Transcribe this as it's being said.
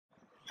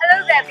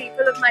Hi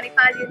people of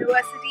Manipal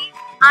University.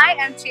 I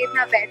am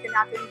Chetna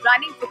Vaidyanathan,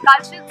 running for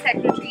Cultural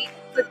Secretary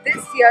for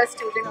this year's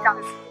Student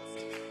Council.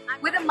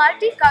 With a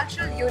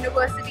multicultural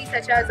university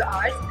such as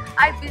ours,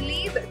 I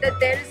believe that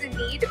there is a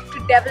need to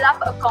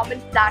develop a common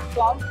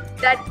platform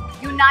that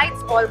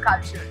unites all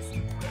cultures.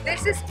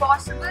 This is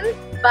possible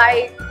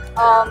by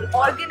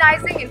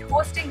organizing and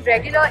hosting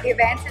regular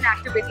events and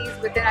activities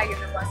within our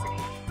university.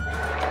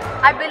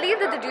 I believe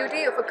that the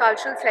duty of a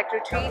cultural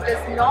secretary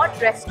does not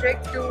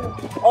restrict to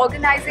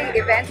organizing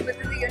events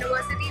within the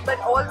university, but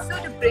also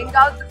to bring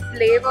out the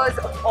flavors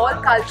of all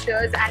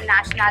cultures and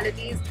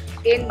nationalities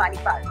in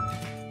Manipal.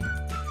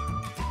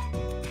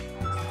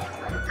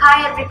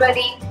 Hi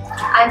everybody,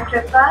 I'm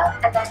Kripa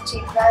and I'm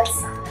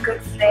Chetna's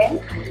good friend,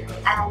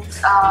 and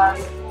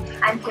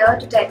I'm here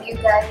to tell you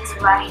guys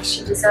why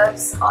she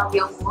deserves all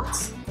your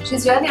votes.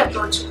 She's really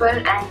approachable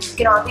and you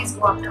can always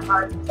go up to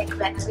her like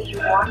whenever you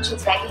want.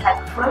 She's very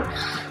helpful and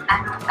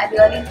I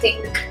really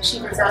think she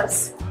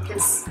deserves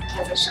this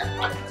position.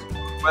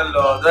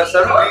 Well, there are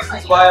several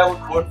reasons why I would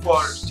vote for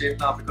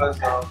Chetna, because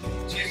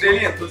she's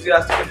really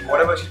enthusiastic in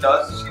whatever she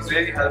does. She's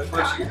really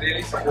helpful, she's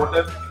really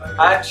supportive,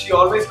 and she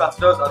always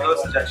considers other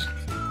suggestions.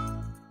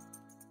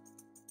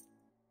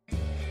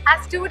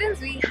 As students,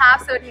 we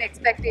have certain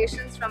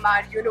expectations from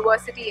our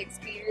university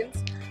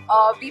experience.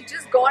 We've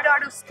just got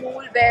out of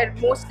school where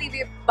mostly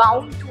we're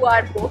bound to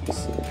our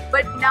books.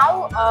 But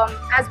now,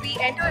 as we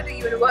enter the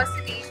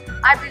university,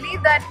 I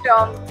believe that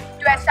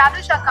to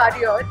establish our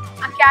career,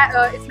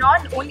 it's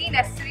not only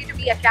necessary to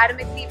be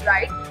academically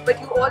bright, but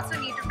you also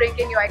need to bring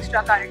in your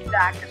extracurricular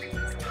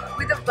activities.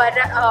 With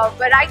a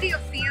variety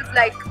of fields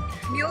like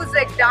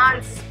music,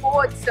 dance,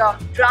 sports,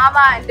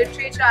 drama and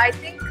literature, I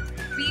think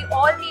we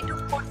all need to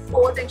put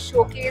forth and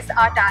showcase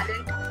our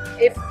talent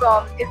if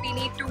we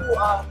need to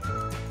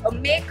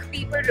make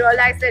people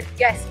realize that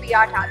yes, we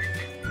are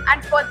talented.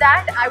 And for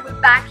that, I will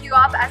back you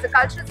up as a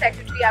cultural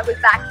secretary. I will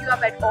back you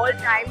up at all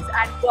times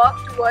and work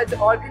towards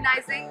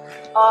organizing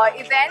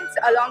events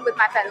along with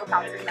my fellow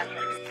council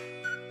members.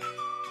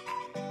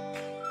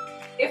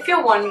 If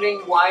you're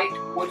wondering why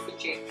to vote for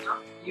Chetna,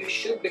 you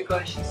should,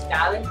 because she's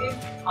talented,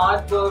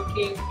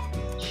 hardworking,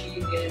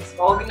 she is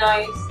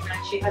organized,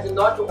 and she has a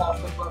lot to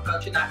offer for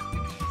cultural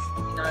activities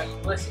in our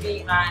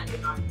university and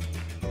in our country.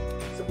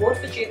 So vote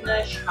for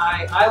Chetna.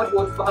 I would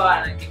vote for her,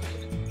 and I think you should.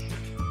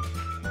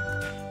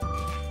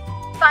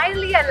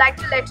 Finally, I'd like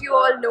to let you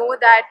all know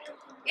that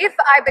if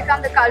I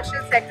become the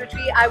cultural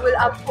secretary, I will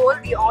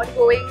uphold the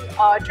ongoing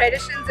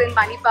traditions in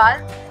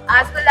Manipal,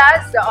 as well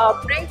as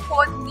bring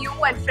forth new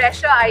and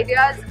fresher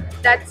ideas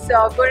that's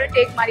going to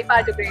take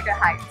Manipal to greater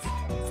heights.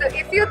 So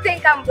if you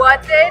think I'm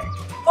worth it,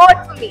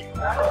 vote for me.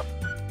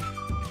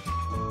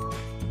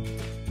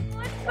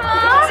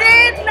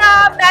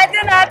 Chetna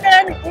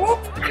Vaidyanathan,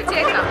 vote for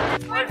Chetna.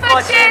 Vote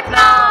for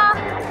Chetna.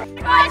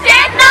 For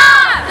Chetna.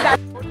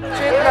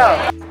 Chetna.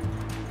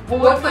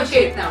 Vote for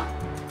Chetna.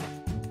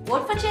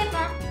 Vote for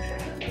Chetna.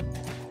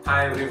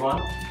 Hi everyone,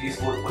 please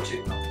vote for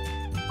Chetna.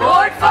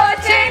 Vote for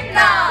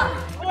Chetna.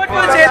 Vote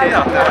for Chetna.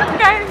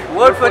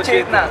 Vote for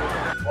Chetna.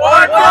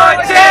 Vote for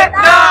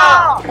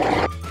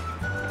Chetna.